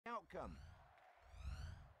outcome.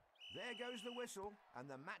 There goes the whistle, and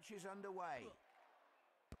the match is underway.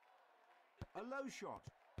 A low shot.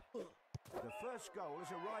 The first goal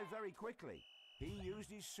has arrived very quickly. He used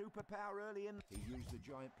his superpower early in. He used the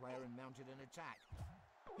giant player and mounted an attack.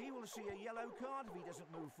 He will see a yellow card if he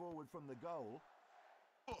doesn't move forward from the goal.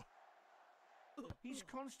 He's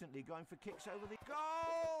constantly going for kicks over the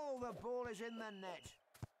goal! The ball is in the net.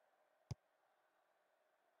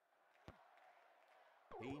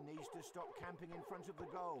 He needs to stop camping in front of the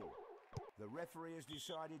goal. The referee has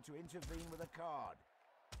decided to intervene with a card.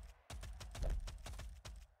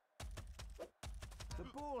 The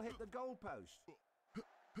ball hit the goalpost.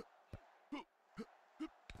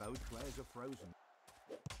 Both players are frozen.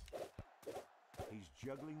 He's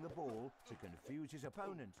juggling the ball to confuse his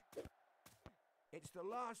opponent. It's the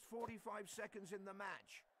last 45 seconds in the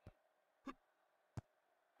match.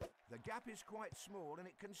 The gap is quite small and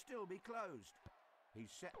it can still be closed.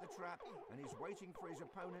 He's set the trap and he's waiting for his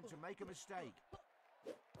opponent to make a mistake.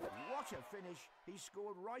 What a finish! He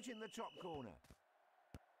scored right in the top corner.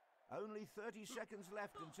 Only 30 seconds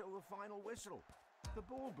left until the final whistle. The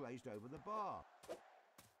ball glazed over the bar.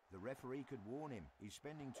 The referee could warn him. He's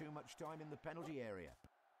spending too much time in the penalty area.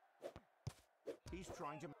 He's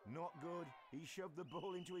trying to... Not good. He shoved the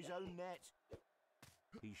ball into his own net.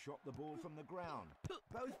 He shot the ball from the ground.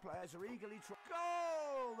 Both players are eagerly trying...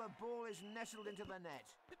 Goal! The ball is nestled into the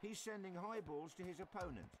net. He's sending high balls to his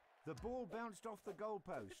opponent. The ball bounced off the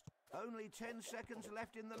goalpost. Only 10 seconds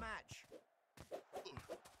left in the match.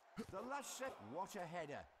 The last set... What a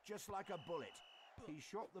header. Just like a bullet. He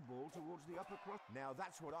shot the ball towards the upper cross. Now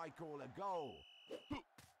that's what I call a goal.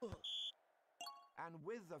 And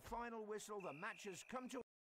with the final whistle, the match has come to